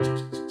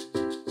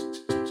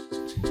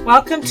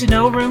Welcome to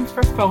No Room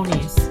for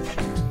Phonies.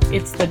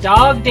 It's the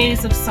dog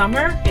days of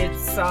summer.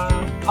 It's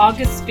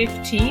August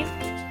 15th,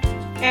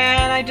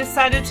 and I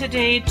decided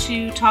today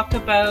to talk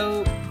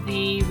about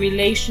the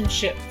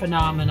relationship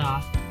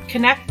phenomena,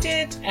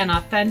 connected and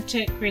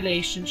authentic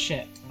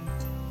relationship.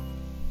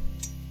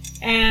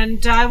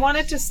 And I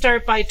wanted to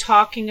start by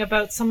talking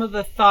about some of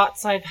the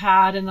thoughts I've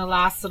had in the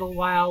last little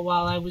while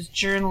I was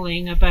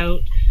journaling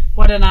about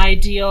what an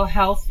ideal,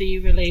 healthy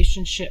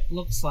relationship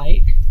looks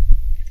like.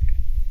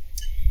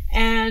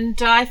 And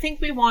I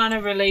think we want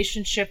a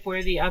relationship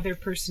where the other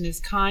person is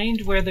kind,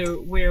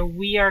 where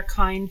we are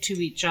kind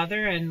to each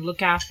other and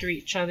look after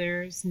each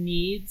other's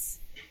needs.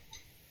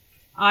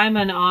 I'm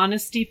an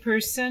honesty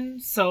person,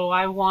 so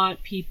I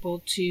want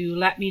people to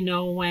let me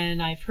know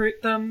when I've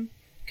hurt them,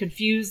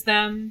 confused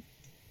them.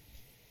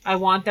 I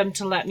want them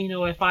to let me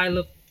know if I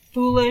look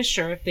foolish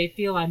or if they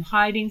feel I'm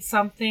hiding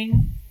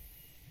something.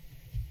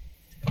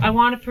 I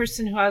want a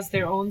person who has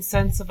their own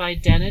sense of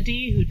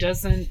identity, who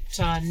doesn't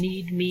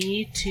need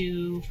me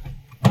to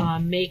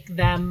make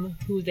them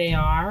who they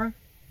are.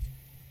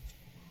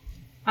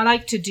 I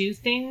like to do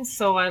things,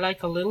 so I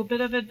like a little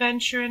bit of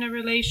adventure in a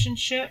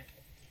relationship.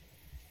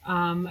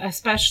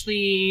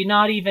 Especially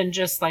not even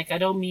just I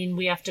don't mean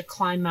we have to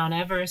climb Mount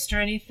Everest or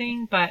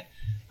anything, but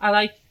I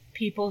like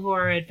people who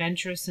are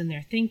adventurous in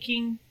their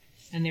thinking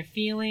and their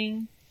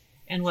feeling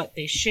and what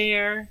they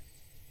share.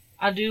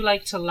 I do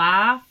like to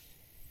laugh.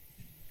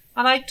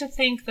 I like to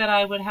think that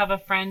I would have a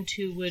friend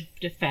who would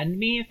defend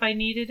me if I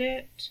needed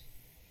it.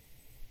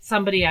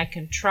 Somebody I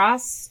can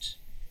trust.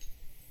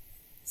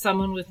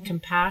 Someone with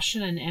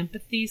compassion and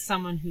empathy.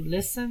 Someone who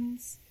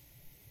listens.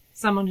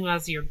 Someone who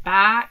has your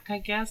back, I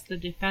guess, the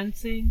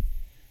defensing.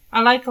 I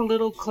like a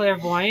little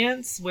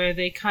clairvoyance where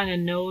they kind of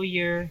know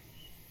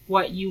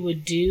what you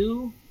would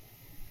do.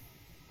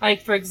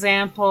 Like, for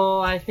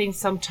example, I think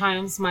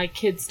sometimes my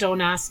kids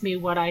don't ask me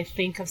what I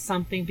think of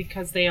something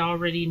because they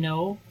already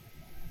know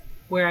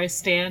where I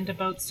stand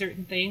about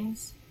certain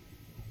things.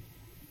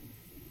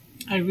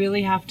 I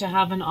really have to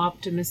have an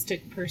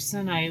optimistic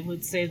person. I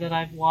would say that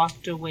I've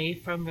walked away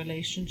from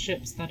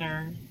relationships that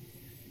are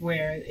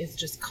where it's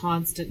just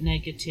constant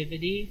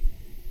negativity.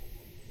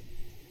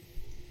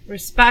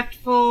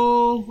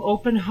 Respectful,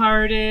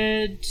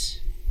 open-hearted.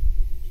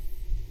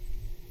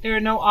 There are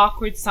no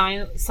awkward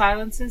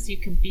silences. You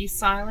can be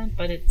silent,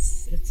 but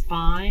it's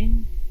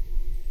fine.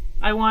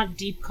 I want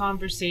deep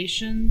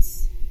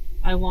conversations.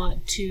 I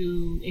want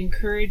to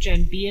encourage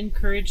and be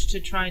encouraged to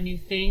try new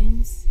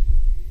things.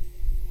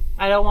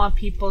 I don't want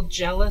people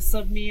jealous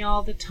of me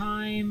all the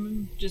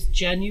time. Just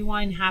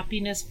genuine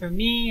happiness for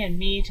me and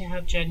me to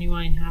have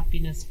genuine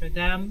happiness for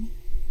them.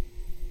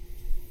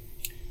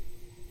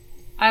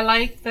 I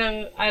like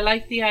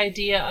the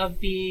idea of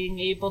being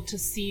able to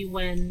see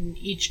when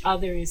each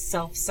other is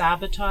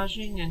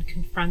self-sabotaging and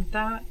confront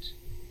that.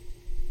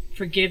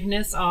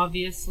 Forgiveness,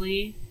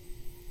 obviously.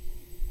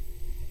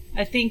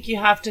 I think you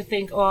have to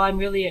think, I'm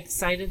really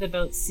excited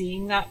about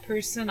seeing that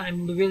person.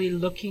 I'm really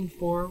looking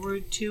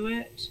forward to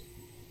it.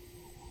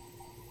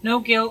 No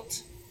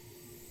guilt.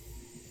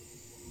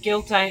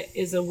 Guilt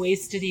is a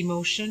wasted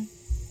emotion.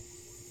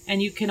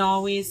 And you can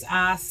always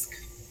ask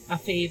a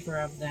favor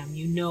of them.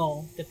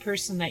 The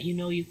person that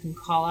you can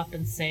call up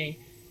and say,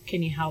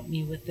 can you help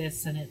me with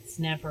this? And it's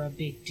never a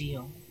big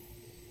deal.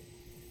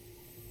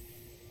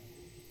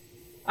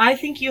 I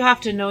think you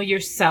have to know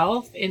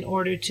yourself in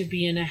order to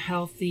be in a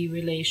healthy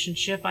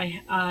relationship.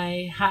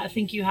 I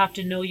think you have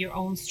to know your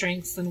own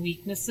strengths and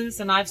weaknesses.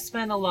 And I've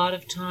spent a lot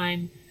of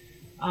time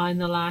in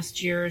the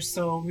last year or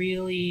so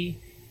really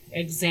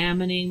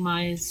examining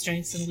my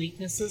strengths and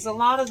weaknesses. A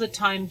lot of the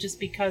time just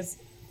because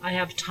I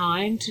have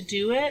time to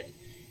do it.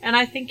 And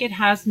I think it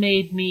has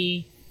made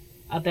me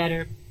a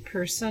better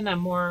person,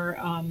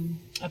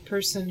 a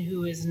person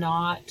who is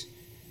not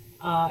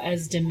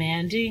as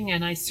demanding,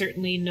 and I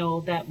certainly know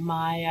that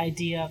my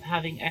idea of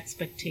having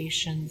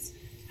expectations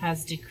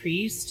has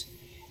decreased,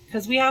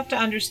 because we have to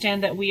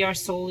understand that we are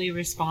solely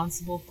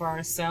responsible for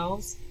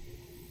ourselves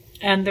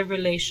and the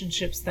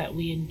relationships that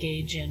we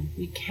engage in.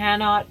 We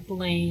cannot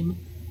blame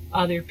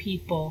other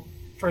people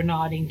for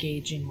not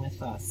engaging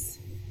with us.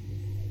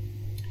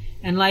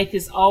 And life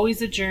is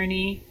always a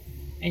journey,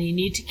 and you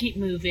need to keep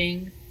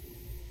moving,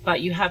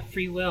 but you have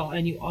free will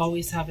and you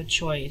always have a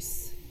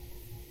choice.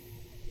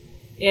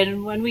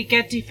 And when we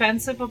get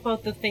defensive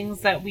about the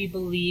things that we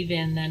believe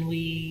in, then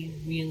we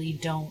really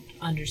don't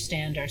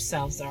understand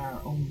ourselves or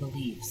our own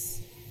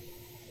beliefs.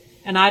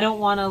 And I don't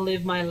want to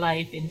live my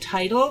life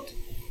entitled,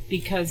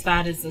 because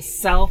that is a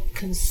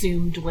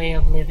self-consumed way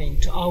of living,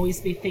 to always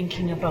be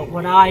thinking about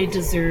what I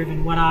deserve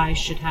and what I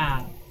should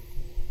have.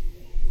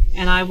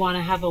 And I want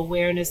to have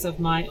awareness of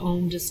my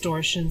own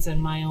distortions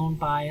and my own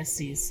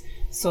biases,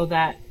 so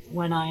that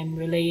when I'm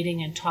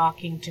relating and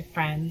talking to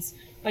friends,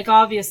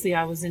 obviously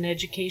I was in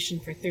education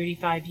for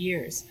 35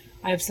 years.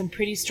 I have some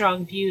pretty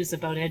strong views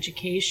about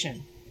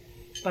education,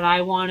 but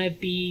I want to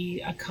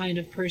be a kind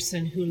of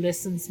person who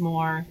listens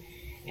more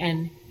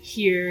and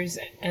hears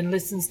and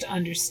listens to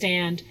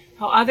understand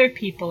how other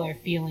people are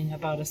feeling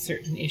about a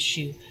certain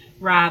issue,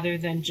 rather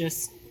than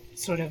just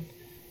sort of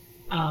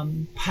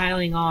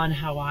piling on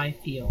how I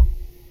feel.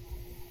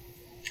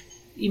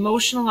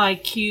 Emotional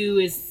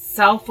IQ is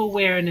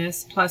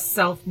self-awareness plus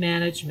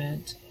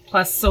self-management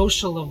plus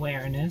social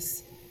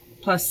awareness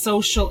plus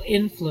social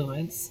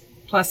influence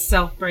plus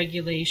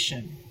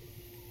self-regulation.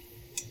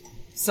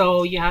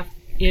 So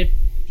if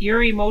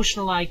your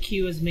emotional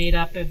IQ is made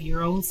up of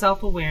your own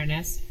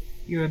self-awareness,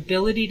 your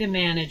ability to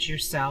manage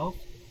yourself,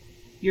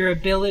 your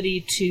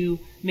ability to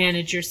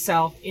manage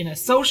yourself in a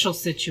social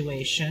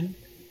situation,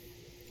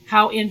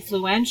 how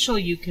influential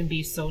you can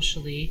be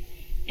socially,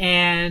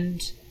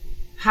 and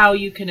how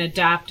you can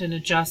adapt and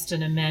adjust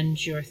and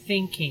amend your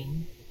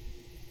thinking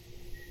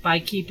by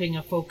keeping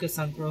a focus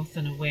on growth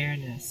and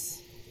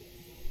awareness.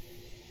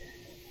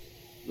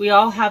 We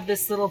all have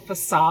this little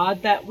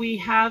facade that we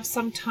have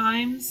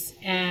sometimes,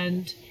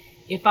 and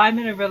if I'm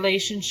in a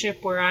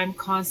relationship where I'm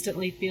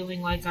constantly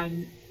feeling like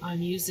I'm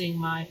using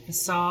my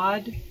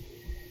facade,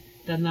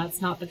 then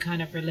that's not the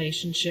kind of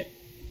relationship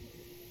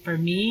for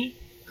me,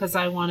 because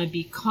I want to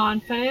be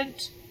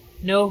confident,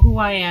 know who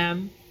I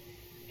am,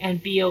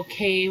 and be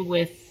okay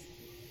with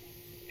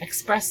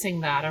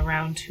expressing that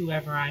around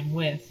whoever I'm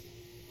with.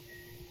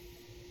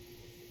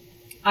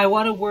 I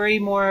want to worry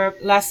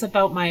less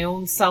about my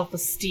own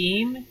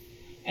self-esteem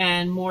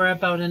and more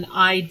about an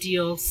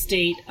ideal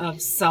state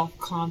of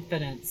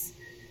self-confidence.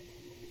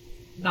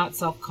 Not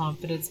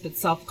self-confidence, but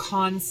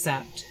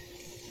self-concept,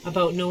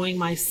 about knowing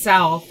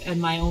myself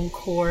and my own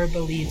core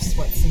beliefs,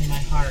 what's in my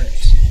heart.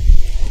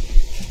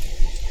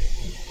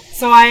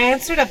 So I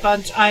answered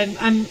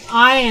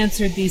I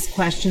answered these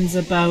questions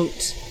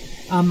about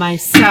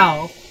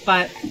myself,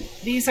 but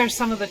these are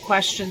some of the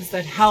questions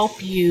that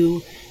help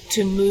you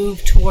to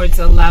move towards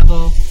a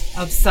level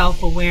of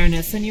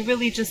self-awareness. And you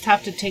really just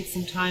have to take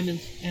some time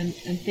and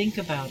think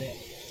about it.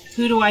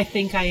 Who do I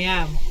think I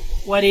am?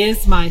 What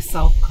is my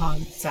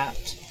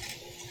self-concept?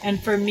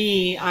 And for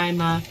me,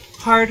 I'm a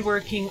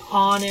hardworking,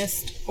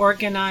 honest,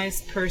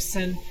 organized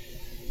person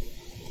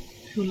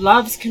who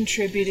loves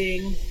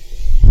contributing,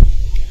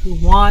 who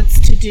wants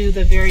to do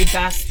the very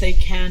best they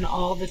can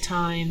all the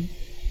time,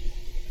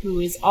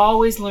 who is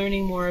always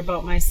learning more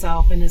about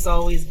myself and is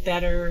always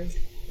better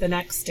the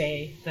next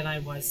day than I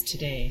was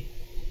today.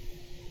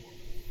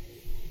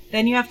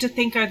 Then you have to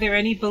think, are there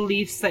any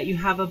beliefs that you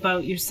have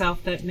about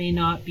yourself that may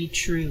not be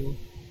true?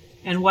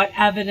 And what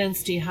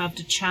evidence do you have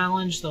to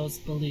challenge those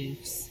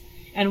beliefs?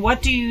 And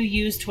what do you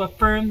use to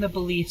affirm the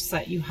beliefs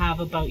that you have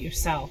about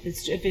yourself?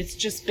 If it's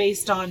just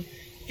based on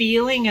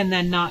feeling and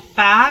then not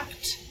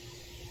fact,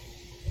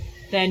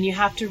 then you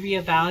have to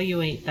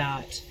reevaluate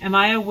that. Am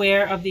I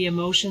aware of the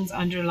emotions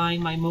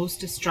underlying my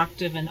most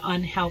destructive and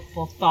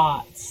unhelpful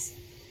thoughts?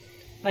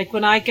 Like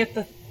when I get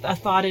a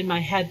thought in my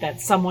head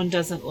that someone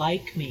doesn't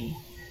like me,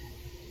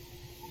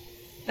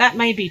 that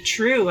may be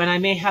true, and I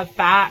may have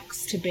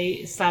facts to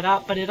base that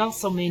up, but it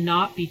also may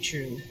not be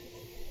true.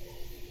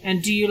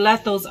 And do you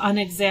let those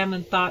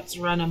unexamined thoughts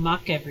run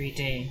amok every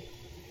day?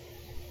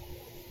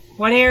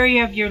 What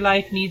area of your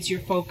life needs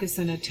your focus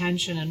and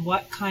attention, and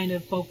what kind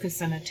of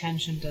focus and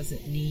attention does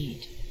it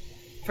need?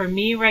 For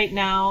me right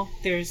now,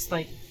 there's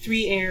like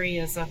 3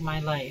 areas of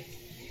my life.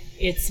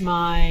 It's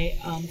my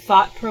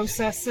thought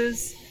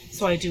processes.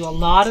 So I do a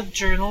lot of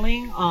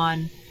journaling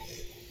on,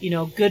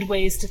 good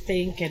ways to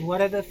think and what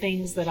are the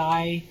things that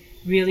I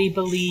really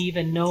believe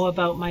and know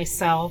about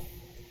myself.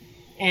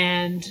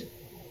 And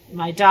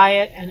my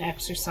diet and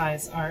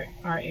exercise are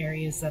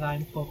areas that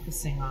I'm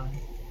focusing on.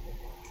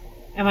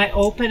 Am I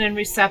open and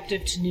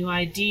receptive to new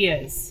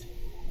ideas?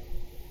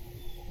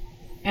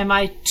 Am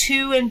I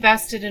too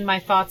invested in my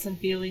thoughts and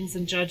feelings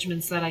and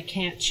judgments that I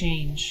can't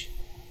change?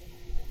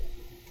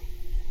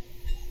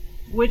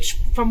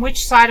 From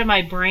which side of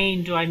my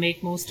brain do I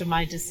make most of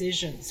my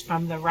decisions?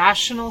 From the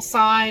rational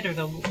side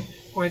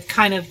or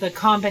kind of the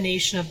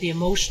combination of the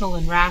emotional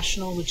and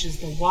rational, which is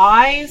the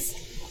whys,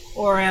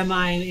 or am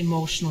I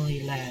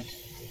emotionally led?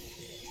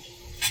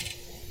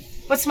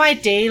 What's my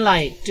day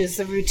like? Does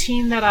the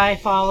routine that I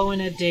follow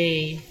in a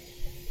day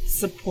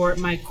support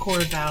my core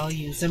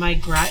values? Am I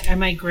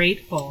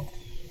grateful?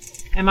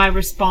 Am I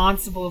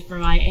responsible for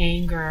my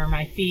anger or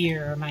my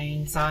fear or my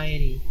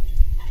anxiety?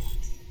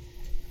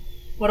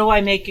 What do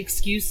I make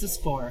excuses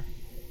for?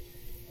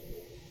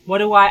 What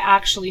do I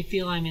actually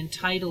feel I'm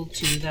entitled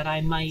to that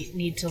I might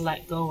need to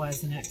let go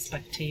as an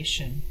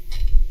expectation?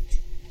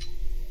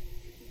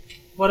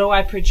 What do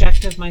I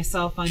project of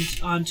myself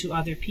onto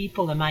other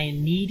people? Am I a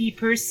needy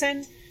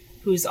person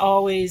who's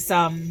always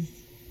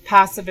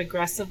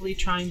passive-aggressively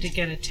trying to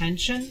get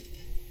attention?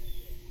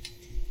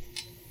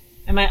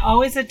 Am I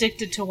always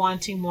addicted to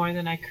wanting more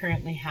than I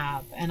currently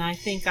have? And I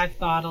think I've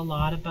thought a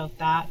lot about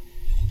that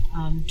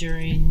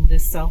during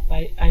this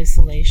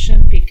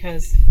self-isolation,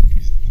 because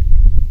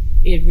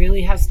it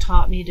really has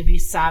taught me to be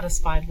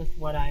satisfied with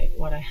what I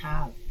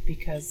have,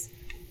 because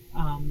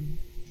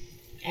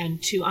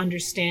and to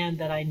understand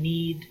that I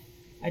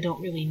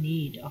don't really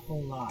need a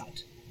whole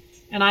lot.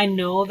 And I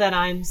know that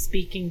I'm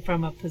speaking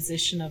from a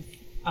position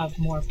of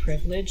more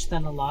privilege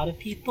than a lot of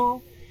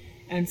people,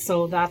 And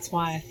so that's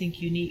why I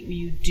think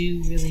you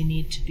do really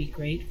need to be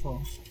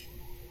grateful.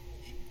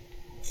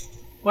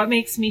 What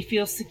makes me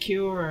feel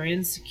secure or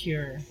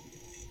insecure?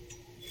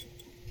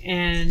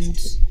 And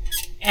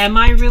am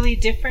I really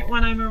different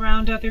when I'm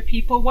around other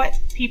people? What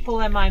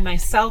people am I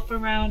myself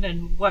around,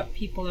 and what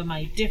people am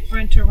I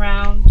different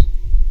around?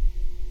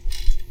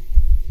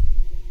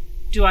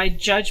 Do I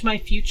judge my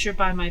future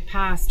by my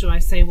past? Do I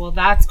say, well,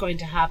 that's going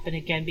to happen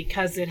again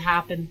because it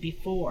happened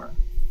before?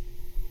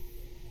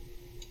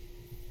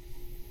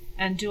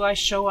 And do I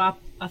show up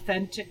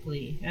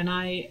authentically? And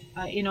I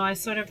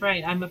sort of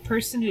write, I'm a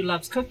person who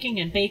loves cooking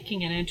and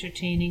baking and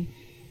entertaining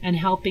and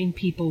helping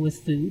people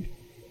with food.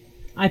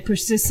 I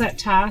persist at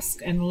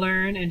tasks and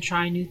learn and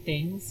try new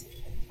things.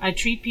 I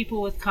treat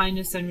people with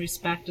kindness and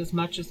respect as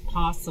much as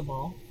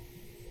possible.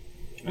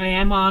 I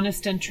am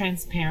honest and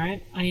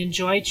transparent. I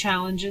enjoy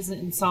challenges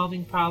in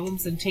solving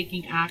problems and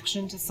taking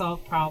action to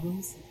solve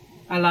problems.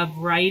 I love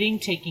writing,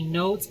 taking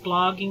notes,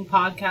 blogging,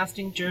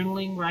 podcasting,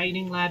 journaling,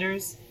 writing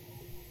letters.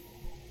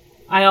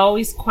 I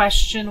always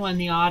question when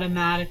the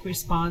automatic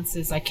response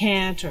is I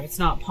can't or it's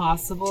not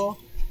possible.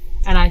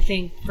 And I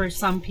think for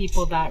some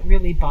people that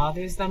really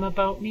bothers them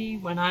about me.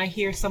 When I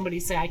hear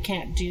somebody say I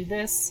can't do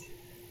this,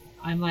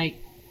 I'm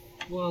like,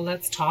 well,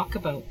 let's talk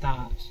about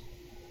that.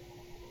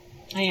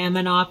 I am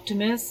an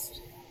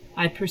optimist.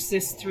 I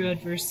persist through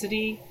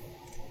adversity.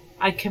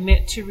 I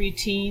commit to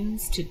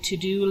routines, to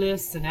to-do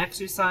lists and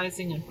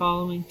exercising and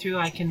following through.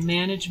 I can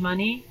manage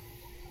money.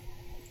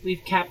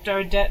 We've kept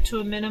our debt to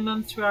a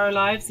minimum through our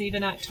lives,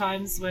 even at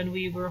times when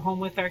we were home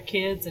with our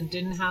kids and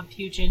didn't have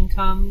huge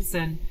incomes,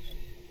 and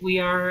we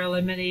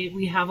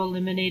have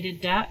eliminated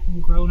debt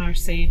and grown our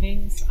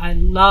savings. I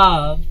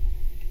love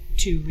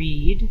to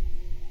read.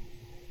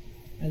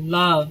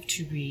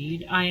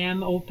 I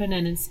am open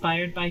and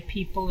inspired by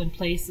people and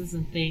places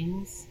and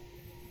things.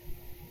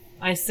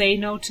 I say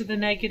no to the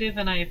negative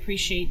and I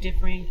appreciate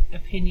differing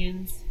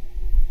opinions.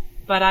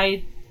 But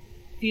I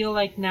feel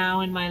like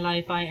now in my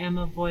life I am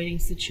avoiding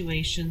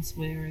situations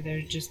where there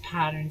are just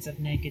patterns of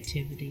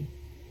negativity.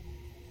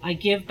 I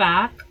give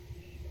back,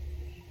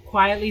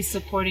 quietly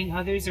supporting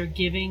others or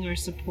giving or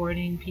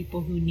supporting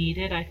people who need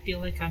it. I feel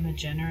like I'm a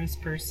generous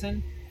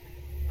person.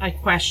 I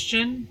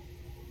question.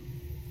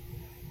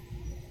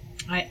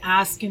 I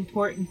ask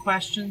important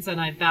questions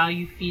and I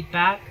value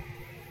feedback,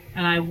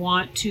 and I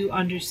want to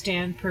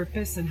understand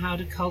purpose and how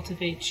to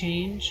cultivate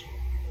change.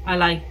 I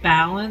like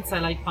balance. I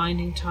like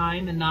finding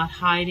time and not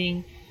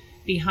hiding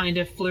behind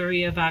a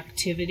flurry of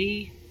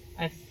activity.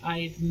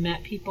 I've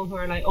met people who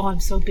are like, oh, I'm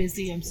so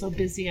busy. And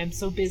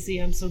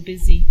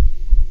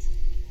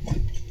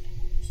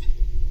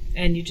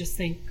you just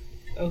think,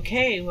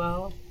 okay,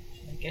 well,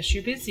 I guess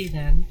you're busy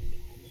then.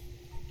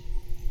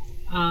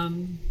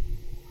 I'm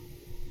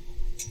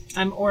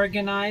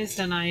organized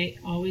and I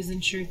always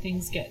ensure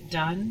things get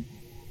done.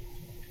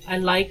 I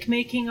like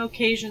making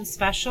occasions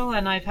special,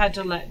 and I've had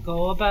to let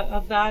go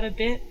of that a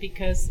bit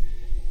because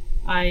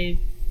my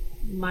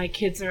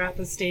kids are at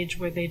the stage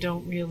where they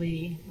don't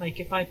really, like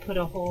if I put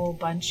a whole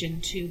bunch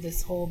into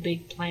this whole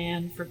big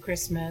plan for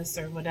Christmas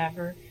or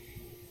whatever,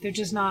 they're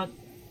just not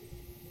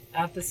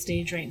at the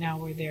stage right now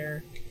where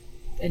they're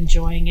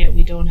enjoying it.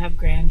 We don't have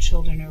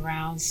grandchildren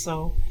around,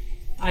 so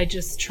I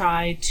just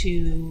try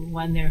to,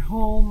 when they're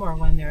home or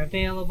when they're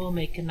available,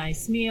 make a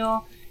nice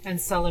meal and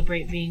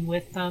celebrate being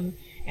with them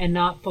and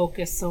not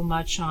focus so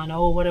much on,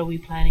 oh, what are we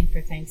planning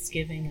for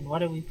Thanksgiving and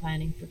what are we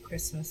planning for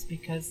Christmas,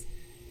 because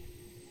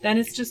then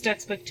it's just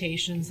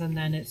expectations and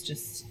then it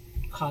just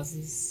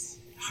causes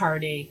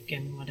heartache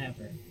and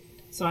whatever.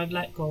 So I've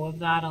let go of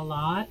that a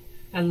lot.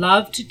 I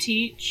love to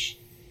teach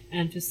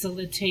and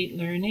facilitate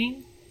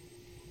learning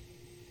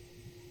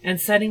and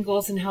setting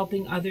goals and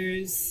helping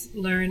others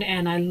learn.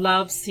 And I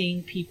love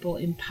seeing people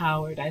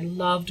empowered. I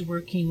loved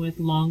working with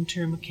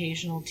long-term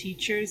occasional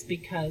teachers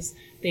because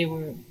they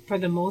were, for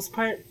the most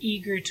part,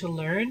 eager to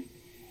learn.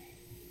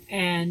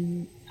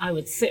 And I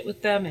would sit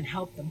with them and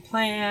help them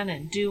plan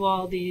and do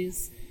all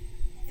these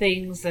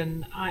things.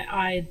 And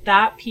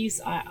that piece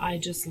I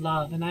just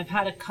love. And I've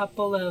had a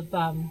couple of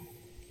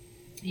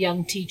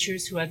young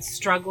teachers who had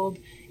struggled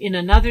in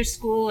another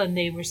school and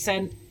they were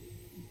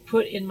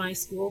put in my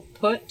school,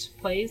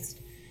 placed.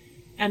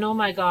 And oh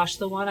my gosh,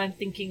 the one I'm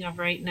thinking of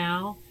right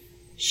now,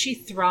 she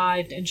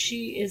thrived and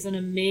she is an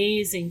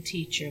amazing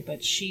teacher,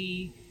 but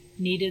she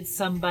needed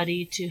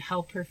somebody to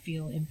help her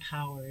feel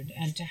empowered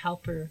and to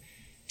help her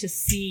to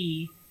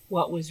see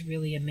what was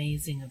really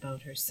amazing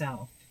about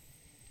herself.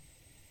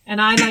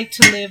 And I like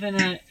to live in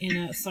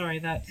a sorry,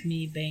 that's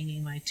me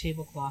banging my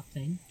tablecloth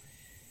thing,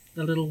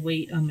 the little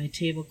weight on my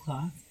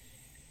tablecloth.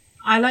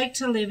 I like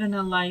to live in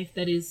a life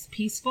that is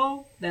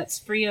peaceful, that's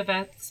free of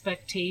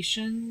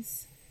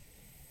expectations,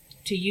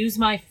 to use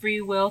my free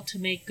will to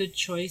make good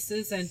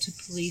choices and to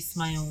police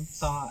my own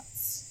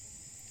thoughts.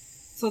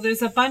 So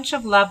there's a bunch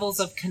of levels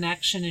of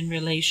connection in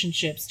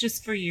relationships,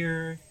 just for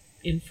your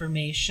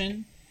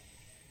information.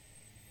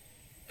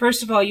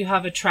 First of all, you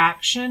have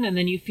attraction, and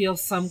then you feel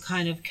some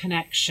kind of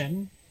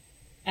connection.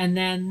 And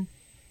then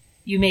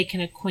you make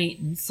an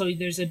acquaintance. So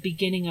there's a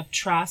beginning of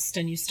trust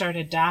and you start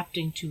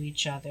adapting to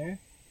each other.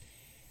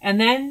 And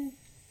then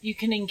you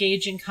can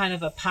engage in kind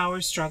of a power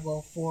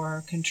struggle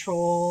for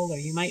control, or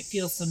you might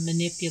feel some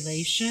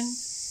manipulation.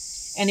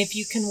 And if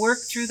you can work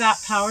through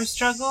that power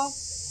struggle,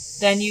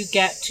 then you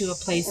get to a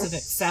place of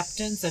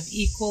acceptance, of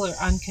equal or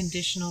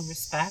unconditional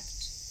respect.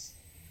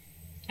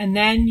 And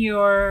then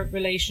your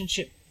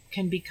relationship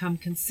can become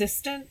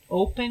consistent,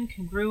 open,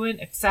 congruent,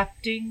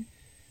 accepting,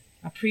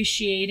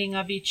 appreciating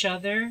of each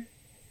other.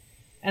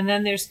 And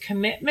then there's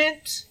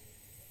commitment,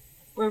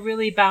 where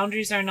really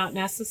boundaries are not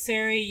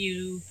necessary.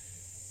 You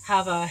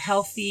have a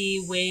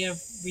healthy way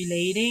of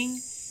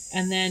relating,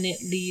 and then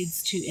it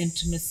leads to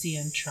intimacy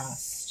and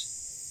trust.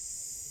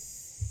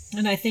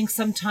 And I think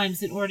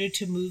sometimes in order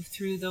to move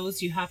through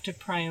those, you have to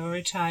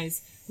prioritize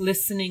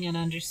listening and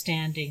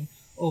understanding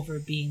over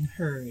being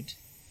heard,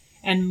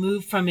 and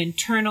move from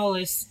internal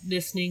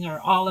listening, or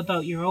all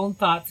about your own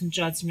thoughts and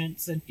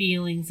judgments and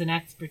feelings and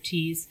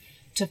expertise,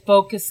 to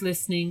focus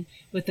listening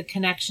with a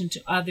connection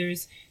to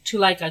others, to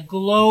like a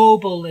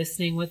global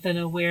listening with an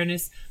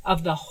awareness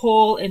of the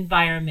whole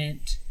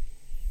environment,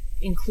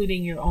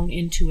 including your own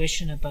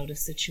intuition about a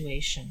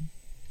situation.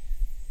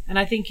 And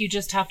I think you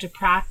just have to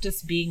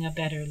practice being a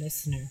better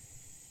listener.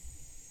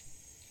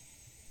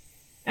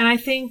 And I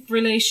think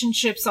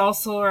relationships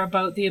also are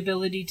about the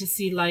ability to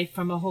see life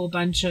from a whole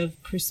bunch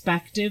of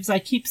perspectives. I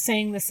keep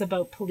saying this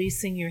about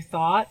policing your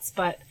thoughts,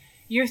 but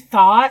your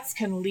thoughts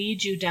can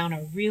lead you down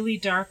a really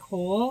dark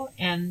hole.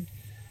 And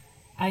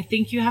I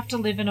think you have to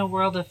live in a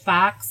world of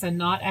facts and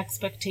not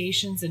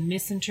expectations and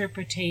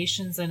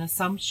misinterpretations and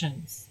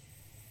assumptions.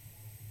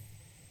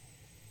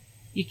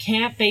 You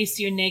can't base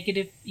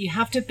you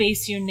have to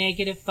base your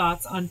negative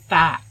thoughts on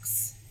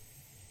facts.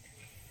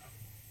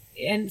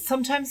 And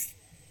sometimes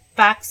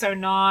thoughts are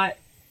not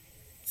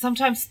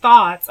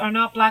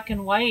black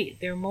and white.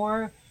 They're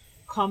more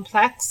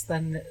complex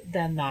than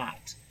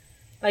that.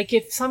 Like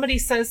if somebody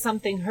says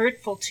something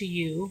hurtful to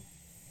you,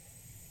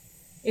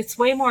 it's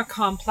way more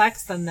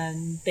complex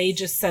than they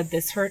just said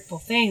this hurtful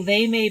thing.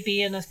 They may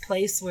be in a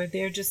place where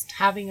they're just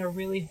having a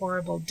really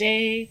horrible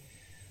day.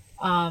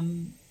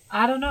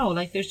 I don't know,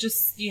 like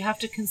you have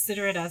to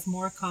consider it as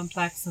more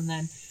complex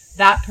than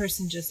that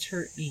person just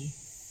hurt me.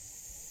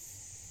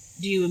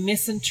 Do you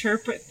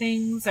misinterpret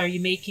things? Are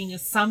you making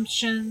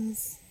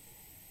assumptions?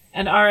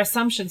 And are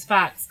assumptions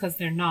facts? Because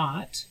they're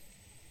not.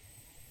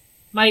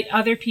 Might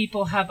other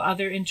people have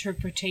other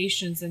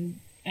interpretations,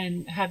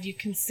 and have you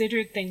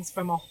considered things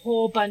from a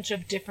whole bunch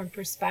of different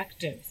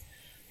perspectives?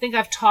 I think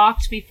I've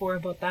talked before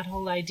about that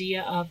whole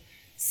idea of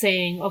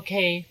saying,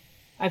 okay,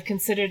 I've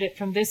considered it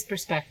from this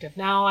perspective.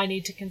 Now I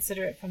need to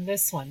consider it from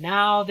this one.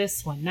 Now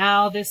this one.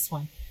 Now this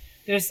one.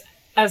 There's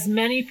as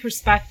many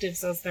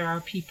perspectives as there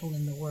are people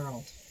in the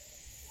world.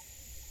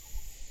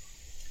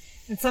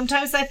 And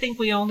sometimes I think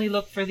we only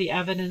look for the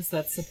evidence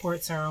that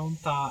supports our own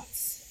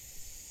thoughts.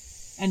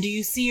 And do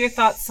you see your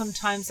thoughts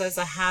sometimes as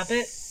a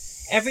habit?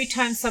 Every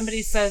time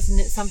somebody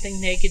says something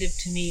negative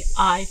to me,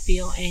 I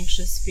feel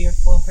anxious,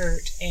 fearful,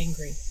 hurt,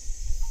 angry.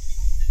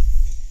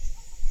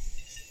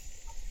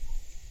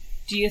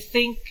 Do you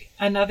think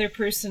another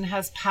person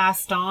has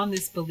passed on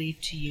this belief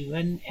to you?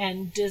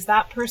 And is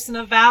that person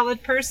a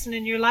valid person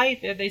in your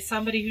life? Are they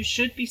somebody who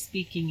should be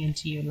speaking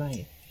into your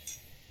life?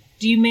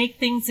 Do you make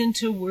things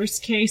into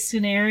worst case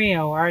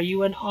scenario? Are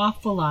you an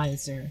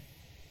awfulizer?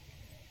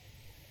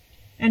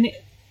 And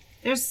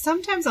there's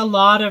sometimes a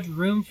lot of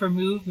room for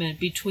movement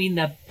between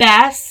the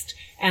best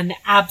and the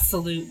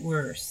absolute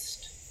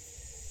worst.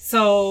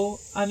 So,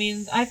 I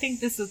mean, I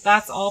think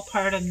that's all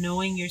part of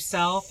knowing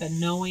yourself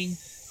and knowing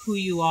who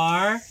you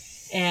are,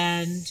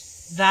 and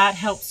that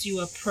helps you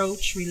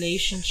approach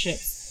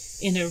relationships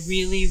in a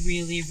really,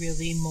 really,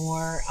 really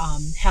more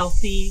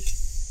healthy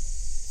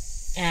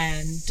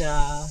and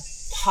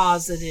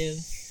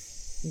positive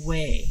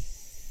way.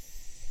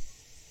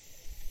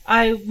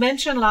 I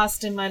mentioned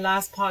in my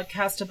last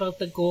podcast about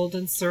the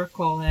golden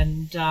circle,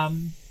 and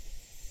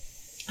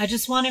I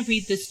just want to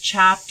read this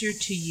chapter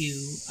to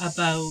you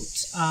about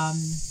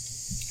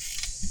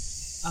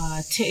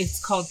it's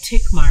called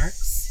Tick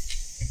Marks.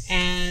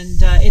 And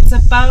it's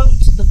about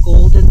the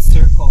golden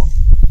circle.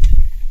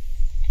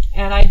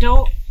 And I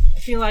don't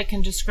feel I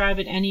can describe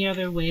it any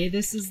other way.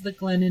 This is the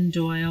Glennon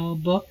Doyle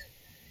book,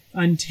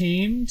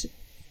 Untamed.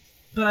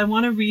 But I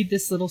want to read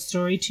this little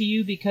story to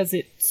you because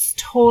it's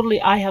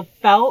I have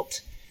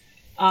felt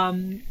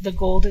the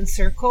golden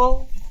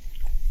circle.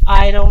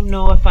 I don't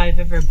know if I've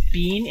ever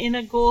been in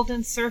a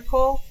golden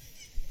circle,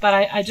 but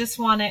I just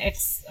want to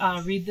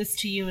read this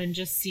to you and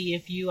just see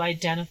if you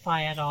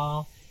identify at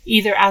all,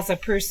 either as a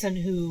person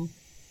who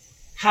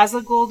has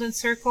a golden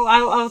circle.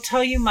 I'll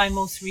tell you my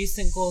most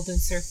recent golden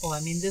circle.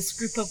 I mean, this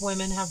group of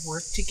women have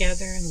worked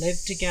together and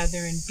lived together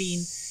and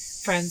been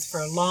friends for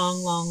a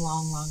long, long,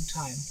 long, long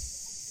time.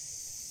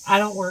 I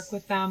don't work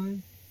with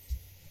them.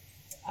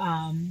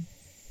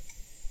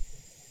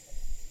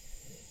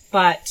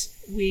 But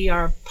we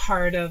are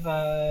part of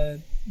a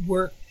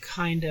work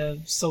kind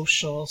of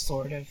social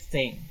sort of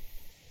thing.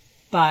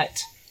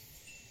 But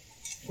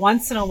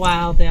Once in a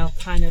while, they'll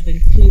kind of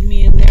include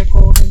me in their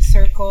golden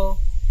circle.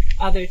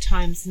 Other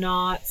times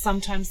not.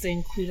 Sometimes they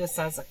include us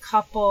as a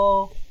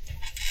couple.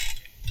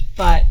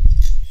 But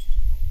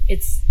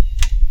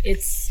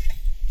it's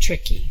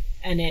tricky.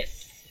 And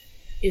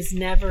it's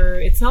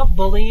not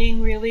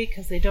bullying really,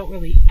 because they don't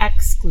really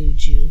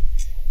exclude you.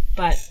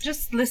 But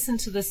just listen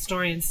to the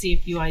story and see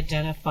if you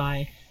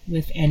identify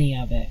with any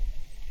of it.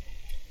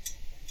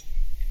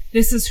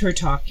 This is her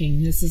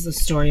talking. This is the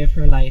story of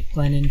her life,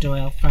 Glennon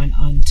Doyle from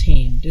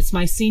Untamed. It's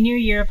my senior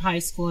year of high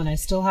school, and I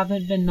still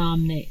haven't been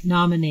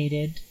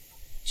nominated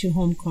to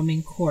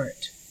homecoming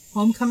court.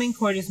 Homecoming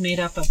court is made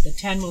up of the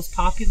 10 most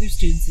popular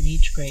students in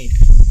each grade.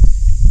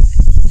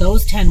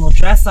 Those 10 will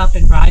dress up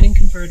and ride in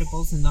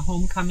convertibles in the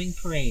homecoming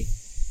parade.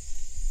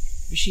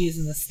 She is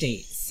in the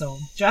States. So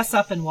dress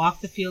up and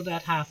walk the field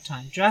at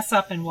halftime. Dress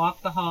up and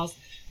walk the halls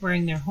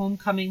wearing their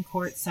homecoming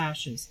court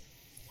sashes.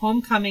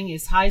 Homecoming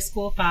is high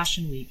school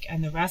fashion week,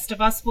 and the rest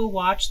of us will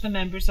watch the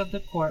members of the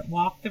court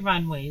walk the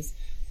runways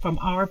from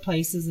our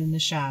places in the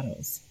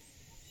shadows.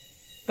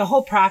 The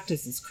whole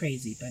practice is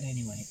crazy, but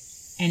anyway,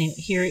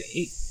 here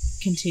it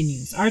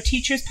continues. Our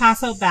teachers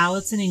pass out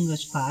ballots in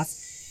English class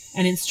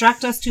and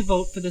instruct us to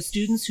vote for the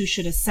students who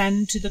should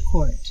ascend to the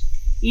court.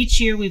 Each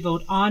year we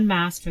vote en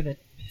masse for the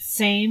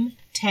same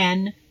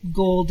 10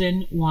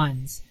 golden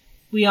ones.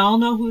 We all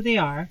know who they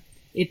are.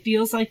 It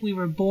feels like we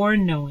were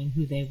born knowing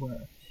who they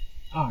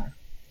are.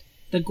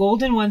 The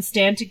golden ones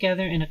stand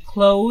together in a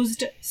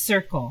closed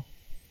circle,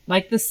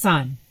 like the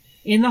sun,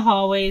 in the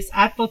hallways,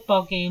 at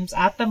football games,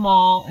 at the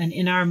mall, and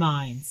in our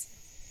minds.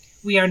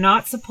 We are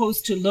not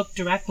supposed to look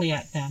directly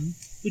at them,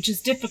 which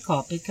is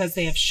difficult because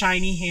they have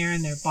shiny hair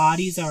and their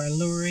bodies are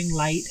alluring,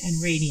 light,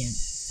 and radiant.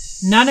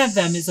 None of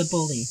them is a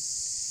bully.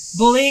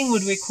 Bullying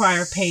would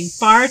require paying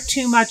far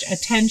too much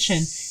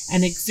attention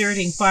and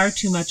exerting far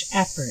too much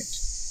effort.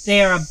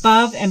 They are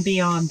above and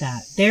beyond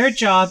that. Their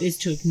job is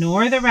to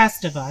ignore the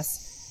rest of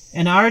us,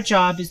 and our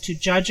job is to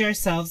judge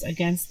ourselves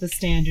against the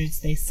standards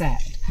they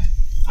set.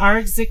 Our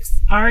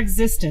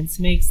existence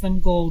makes them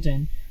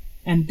golden,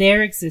 and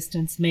their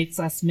existence makes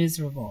us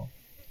miserable.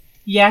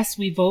 Yes,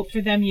 we vote for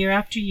them year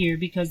after year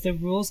because the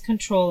rules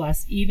control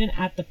us even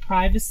at the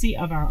privacy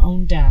of our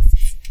own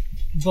desks.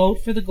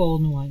 Vote for the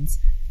golden ones.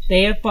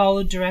 They have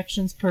followed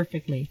directions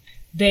perfectly.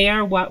 They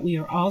are what we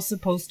are all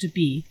supposed to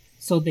be,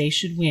 so they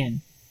should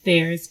win.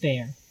 Fair is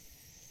fair.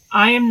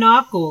 I am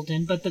not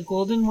golden, but the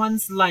golden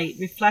one's light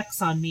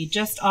reflects on me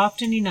just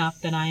often enough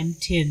that I am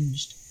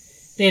tinged.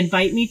 They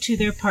invite me to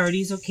their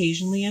parties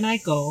occasionally and I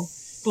go,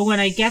 but when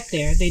I get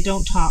there, they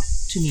don't talk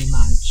to me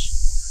much.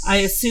 I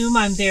assume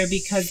I'm there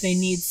because they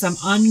need some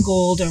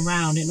ungold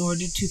around in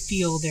order to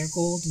feel their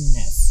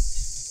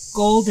goldenness.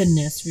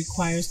 Goldenness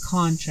requires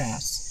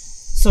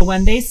contrast. So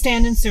when they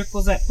stand in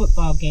circles at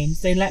football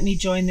games, they let me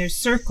join their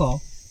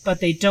circle, but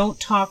they don't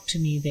talk to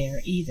me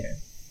there either.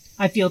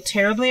 I feel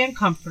terribly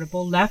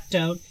uncomfortable, left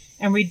out,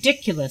 and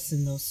ridiculous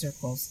in those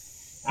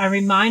circles. I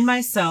remind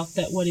myself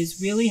that what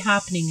is really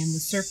happening in the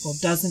circle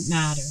doesn't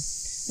matter.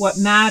 What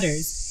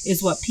matters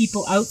is what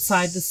people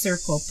outside the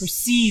circle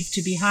perceive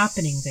to be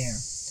happening there.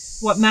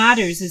 What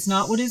matters is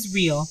not what is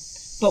real,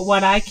 but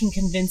what I can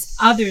convince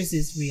others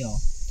is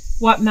real.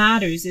 What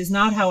matters is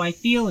not how I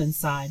feel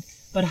inside,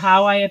 but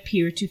how I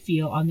appear to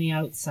feel on the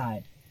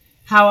outside.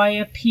 How I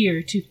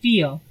appear to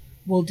feel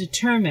will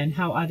determine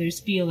how others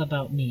feel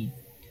about me.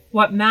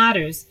 What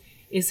matters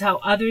is how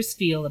others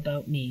feel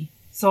about me,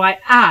 so I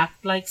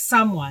act like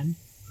someone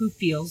who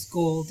feels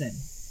golden.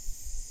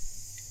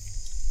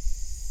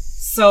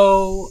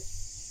 So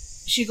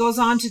she goes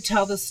on to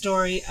tell the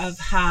story of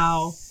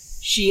how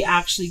she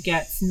actually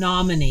gets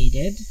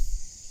nominated,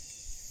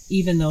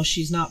 even though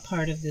she's not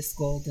part of this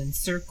golden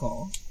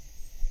circle.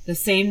 The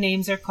same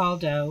names are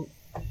called out,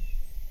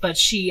 but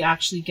she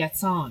actually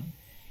gets on.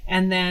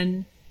 And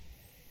then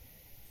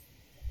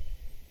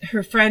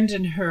her friend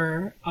and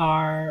her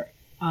are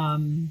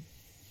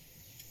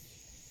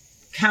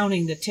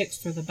counting the ticks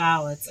for the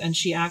ballots, and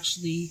she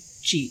actually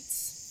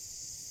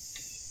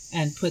cheats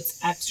and puts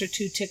extra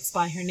 2 ticks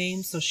by her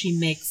name, so she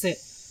makes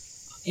it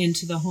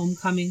into the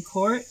homecoming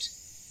court.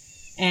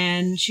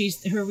 And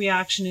her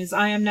reaction is,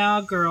 I am now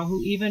a girl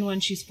who, even when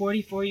she's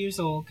 44 years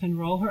old, can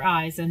roll her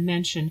eyes and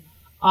mention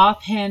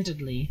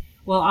offhandedly,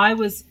 well, I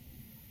was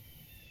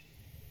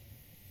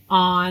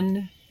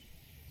on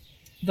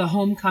the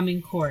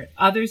homecoming court.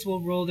 Others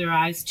will roll their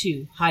eyes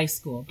too, high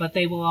school, but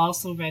they will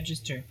also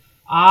register.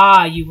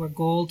 Ah, you were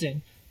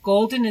golden.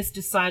 Golden is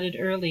decided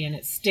early and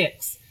it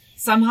sticks.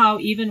 Somehow,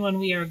 even when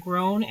we are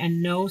grown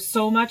and know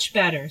so much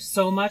better,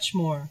 so much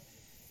more,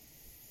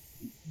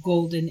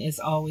 golden is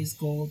always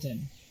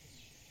golden.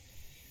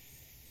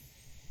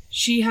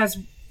 She has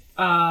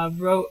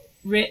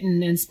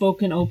written and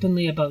spoken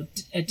openly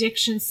about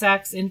addiction,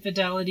 sex,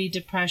 infidelity,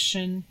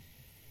 depression,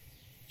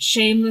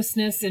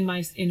 shamelessness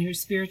in her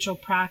spiritual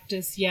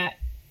practice, yet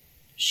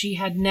she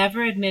had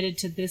never admitted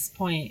to this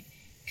point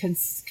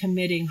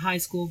committing high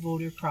school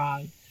voter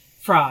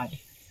fraud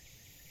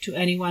to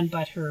anyone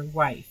but her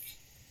wife.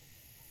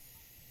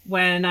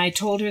 When I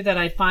told her that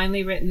I'd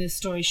finally written this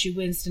story, she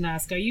winced and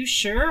asked, "Are you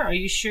sure? Are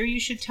you sure you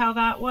should tell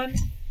that one?"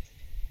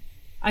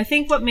 I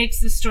think what makes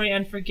this story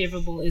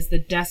unforgivable is the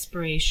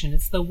desperation.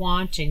 It's the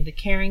wanting, the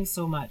caring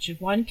so much. If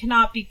one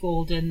cannot be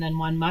golden, then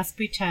one must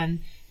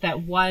pretend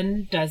that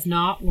one does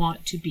not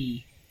want to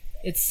be.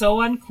 It's so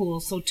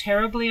uncool, so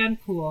terribly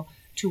uncool,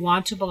 to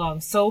want to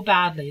belong so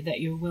badly that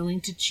you're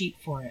willing to cheat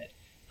for it.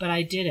 But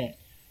I did it.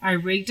 I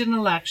rigged an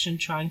election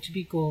trying to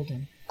be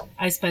golden.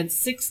 I spent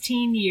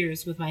 16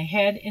 years with my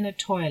head in a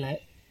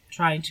toilet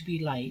trying to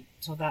be light.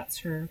 So that's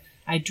her.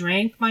 I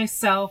drank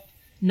myself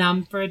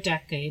numb for a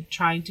decade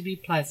trying to be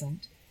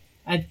pleasant.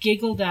 I've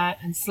giggled at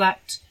and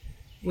slept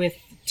with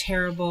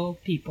terrible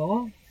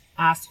people,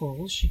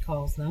 assholes she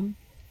calls them.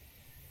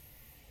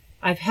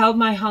 I've held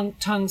my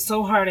tongue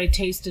so hard I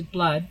tasted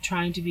blood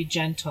trying to be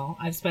gentle.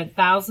 I've spent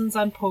thousands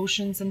on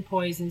potions and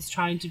poisons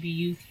trying to be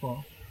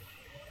youthful.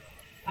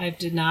 I've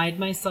denied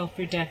myself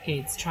for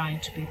decades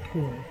trying to be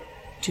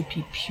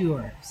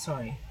pure.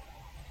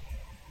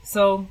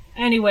 So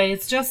anyway,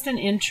 it's just an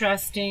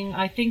interesting,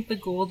 I think the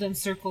golden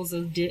circles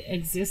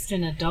exist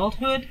in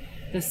adulthood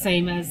the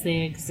same as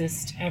they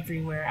exist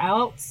everywhere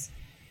else.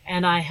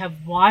 And I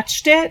have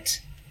watched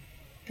it,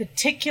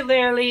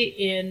 particularly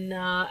in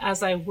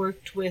as I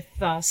worked with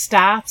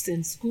staffs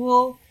in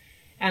school.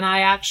 And I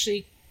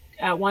actually,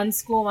 at one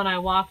school when I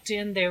walked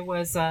in, there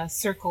was a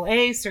Circle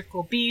A,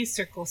 Circle B,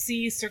 Circle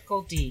C,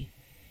 Circle D.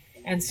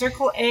 And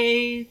Circle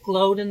A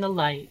glowed in the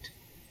light.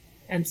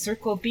 And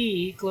Circle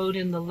B glowed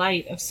in the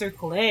light of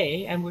Circle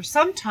A and were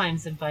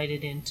sometimes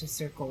invited into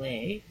Circle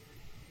A.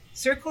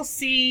 Circle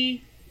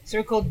C,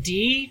 Circle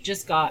D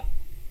just got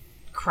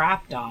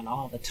crapped on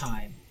all the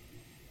time.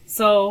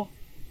 So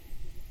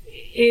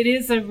it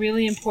is a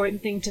really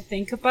important thing to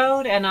think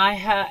about, and I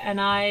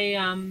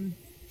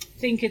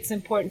think it's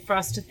important for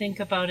us to think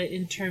about it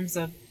in terms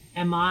of,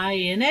 am I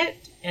in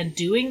it and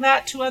doing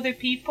that to other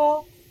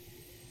people,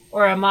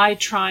 or am I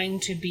trying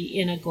to be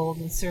in a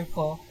golden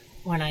circle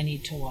when I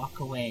need to walk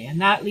away? And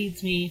that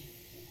leads me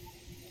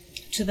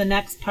to the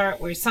next part,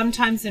 where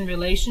sometimes in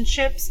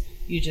relationships,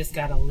 you just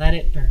gotta let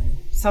it burn.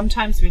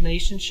 Sometimes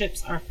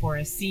relationships are for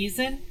a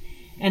season,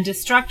 and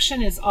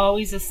destruction is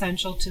always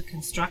essential to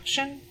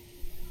construction.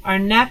 Our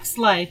next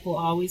life will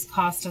always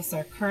cost us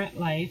our current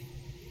life,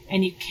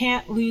 and you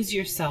can't lose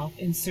yourself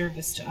in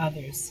service to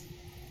others.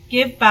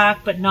 Give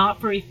back, but not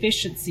for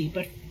efficiency,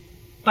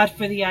 but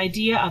for the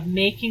idea of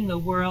making the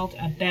world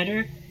a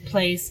better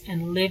place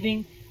and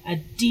living a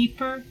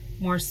deeper,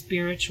 more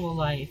spiritual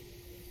life.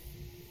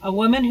 A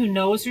woman who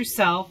knows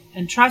herself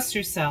and trusts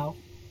herself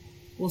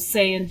will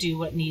say and do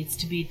what needs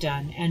to be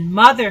done. And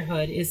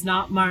motherhood is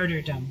not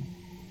martyrdom.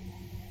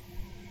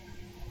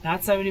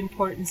 That's an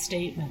important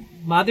statement.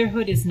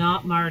 Motherhood is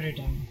not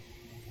martyrdom.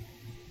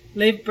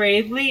 Live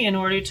bravely in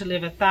order to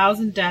live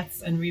 1,000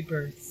 deaths and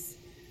rebirths.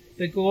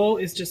 The goal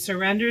is to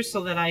surrender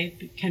so that I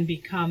can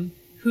become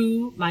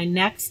who my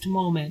next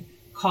moment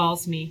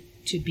calls me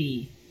to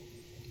be.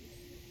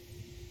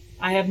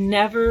 I have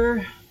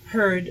never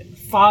heard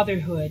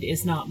fatherhood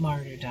is not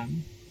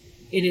martyrdom.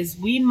 It is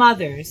we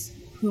mothers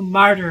who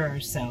martyr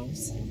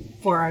ourselves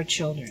for our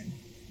children.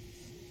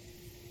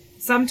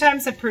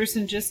 Sometimes a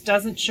person just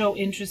doesn't show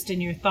interest in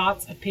your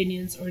thoughts,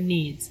 opinions, or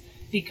needs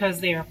because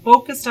they are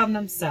focused on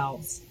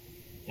themselves,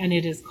 and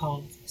it is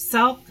called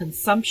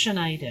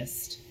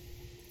self-consumptionitis.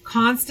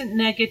 Constant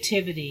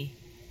negativity.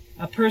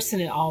 A person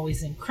is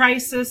always in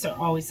crisis or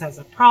always has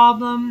a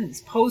problem,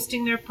 is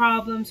posting their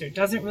problems or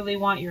doesn't really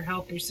want your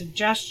help or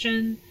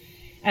suggestion,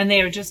 and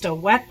they are just a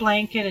wet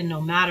blanket, and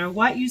no matter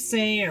what you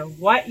say or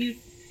what you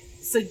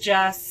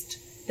suggest,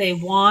 they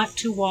want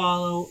to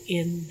wallow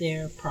in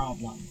their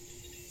problem.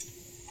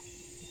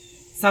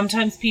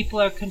 Sometimes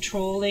people are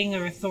controlling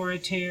or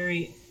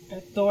authoritative,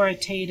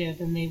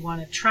 and they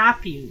want to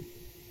trap you.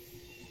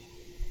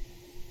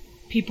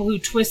 People who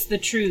twist the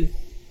truth.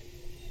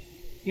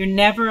 You're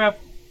never a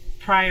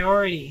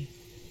priority.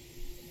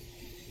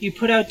 You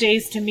put out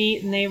days to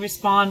meet and they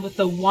respond with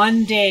the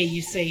one day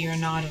you say you're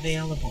not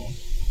available.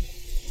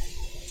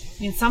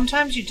 I mean,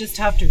 sometimes you just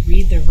have to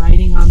read the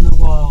writing on the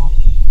wall.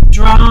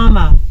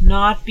 Drama,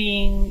 not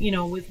being,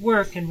 with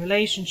work and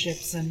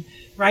relationships and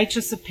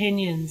righteous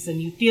opinions,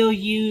 and you feel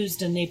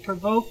used and they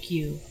provoke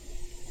you.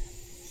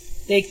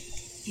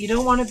 You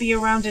don't want to be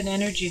around an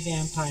energy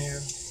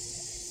vampire.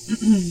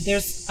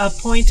 There's a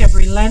point of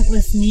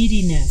relentless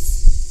neediness.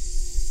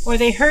 Or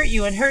they hurt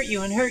you and hurt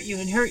you and hurt you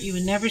and hurt you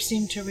and never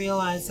seem to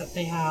realize that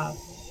they have.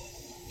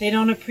 They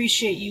don't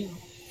appreciate you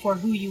for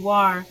who you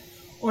are,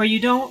 or they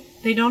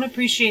don't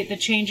appreciate the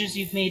changes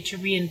you've made to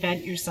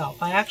reinvent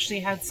yourself. I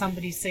actually had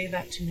somebody say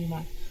that to me,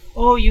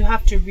 oh, you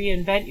have to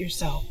reinvent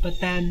yourself, but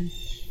then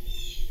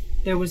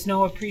there was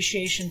no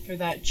appreciation for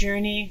that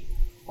journey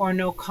or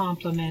no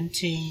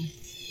complimenting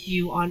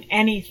you on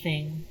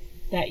anything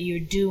that you're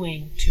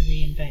doing to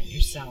reinvent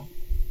yourself.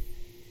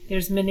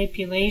 There's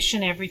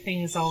manipulation.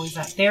 Everything is always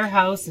at their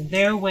house and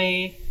their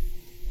way.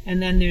 And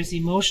then there's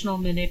emotional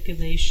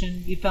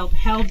manipulation. You felt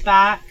held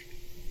back.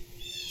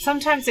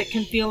 Sometimes it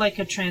can feel like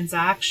a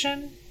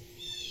transaction.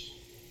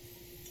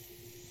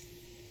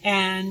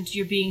 and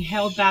you're being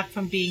held back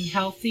from being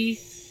healthy.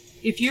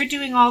 If you're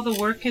doing all the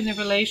work in the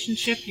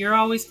relationship, you're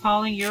always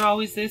calling, you're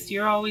always this,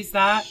 you're always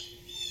that.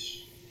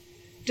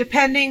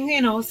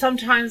 Depending,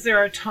 sometimes there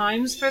are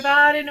times for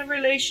that in a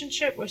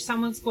relationship where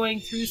someone's going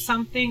through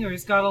something or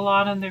has got a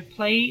lot on their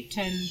plate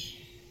and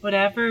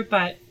whatever,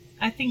 but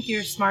I think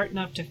you're smart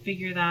enough to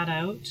figure that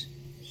out.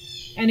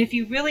 And if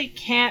you really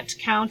can't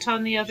count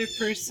on the other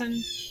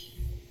person,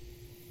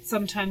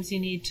 sometimes you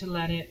need to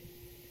let it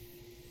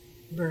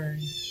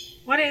burn.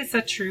 What is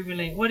a true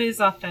relationship? What is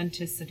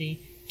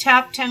authenticity?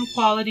 Top 10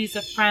 qualities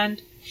of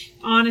friend: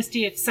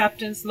 honesty,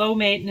 acceptance, low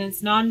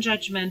maintenance,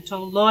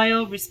 non-judgmental,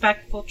 loyal,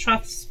 respectful,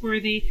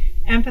 trustworthy,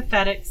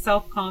 empathetic,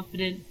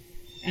 self-confident,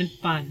 and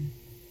fun.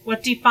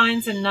 What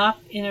defines enough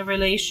in a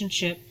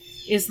relationship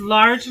is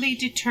largely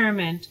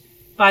determined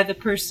by the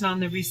person on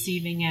the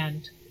receiving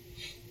end.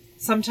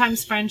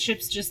 Sometimes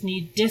friendships just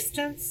need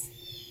distance,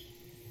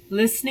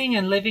 listening,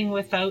 and living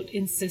without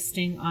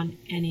insisting on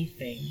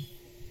anything.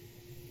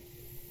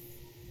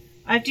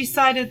 I've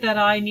decided that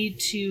I need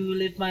to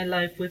live my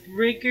life with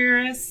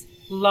rigorous,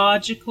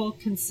 logical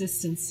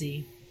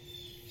consistency.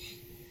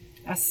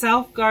 A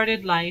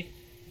self-guarded life,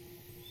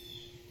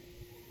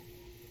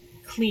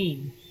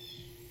 clean.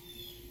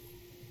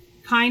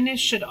 Kindness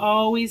should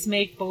always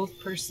make both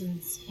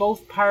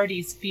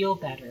parties feel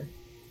better.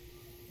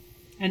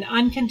 And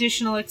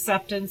unconditional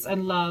acceptance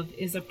and love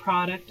is a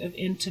product of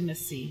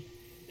intimacy.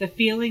 The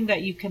feeling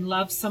that you can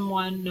love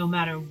someone no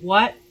matter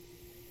what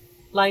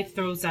life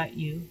throws at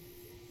you.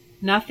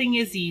 Nothing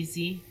is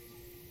easy,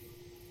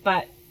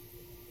 but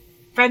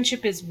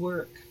friendship is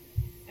work,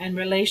 and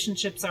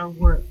relationships are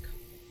work.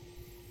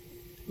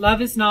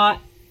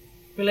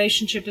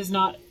 Relationship is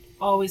not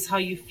always how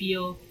you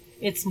feel,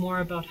 it's more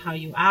about how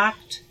you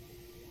act.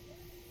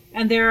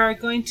 And there are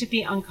going to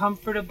be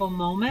uncomfortable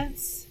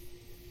moments.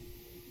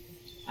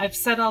 I've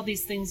said all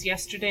these things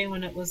yesterday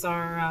when it was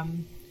our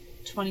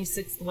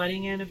 26th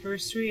wedding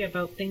anniversary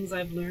about things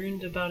I've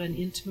learned about an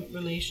intimate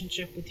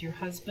relationship with your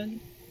husband.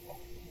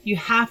 You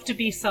have to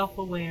be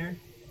self-aware.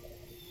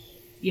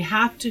 You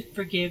have to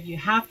forgive. You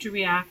have to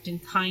react in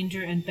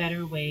kinder and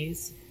better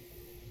ways.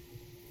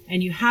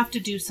 And you have to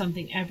do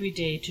something every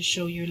day to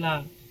show your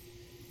love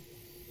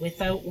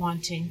without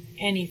wanting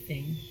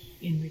anything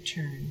in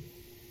return.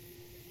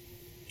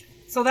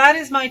 So that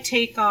is my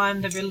take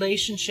on the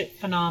relationship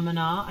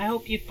phenomena. I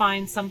hope you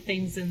find some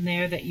things in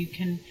there that you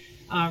can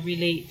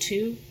relate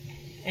to.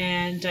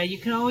 And you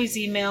can always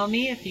email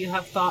me if you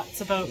have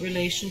thoughts about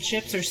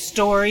relationships or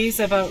stories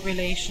about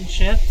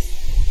relationships.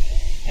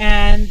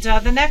 And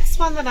the next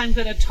one that I'm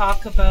going to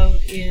talk about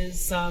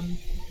is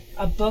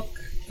a book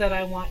that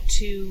I want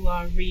to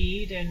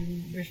read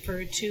and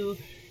refer to,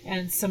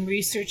 and some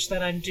research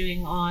that I'm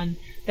doing on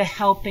the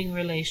helping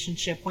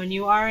relationship. When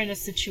you are in a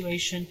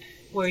situation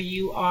where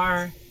you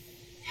are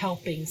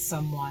helping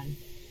someone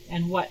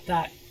and what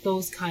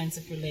those kinds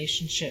of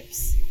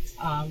relationships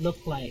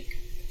look like.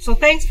 So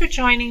thanks for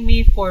joining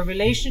me for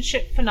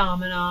Relationship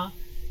Phenomena.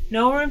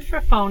 No Room for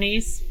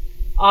Phonies,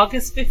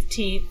 August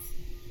 15th.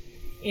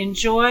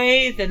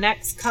 Enjoy the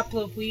next couple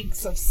of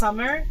weeks of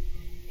summer,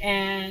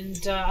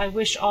 and I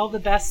wish all the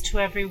best to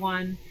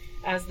everyone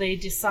as they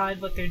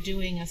decide what they're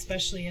doing,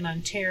 especially in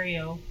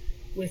Ontario,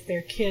 with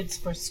their kids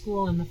for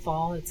school in the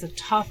fall. It's a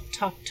tough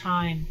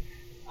time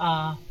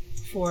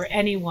for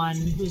anyone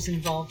who's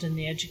involved in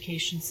the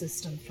education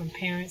system, from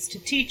parents to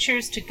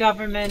teachers to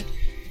government.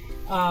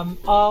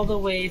 All the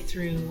way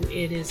through,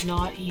 it is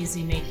not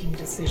easy making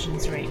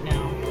decisions right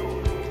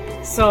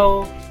now.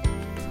 So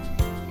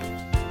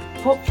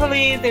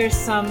hopefully there's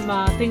some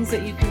things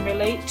that you can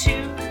relate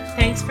to.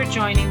 Thanks for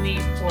joining me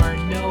for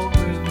No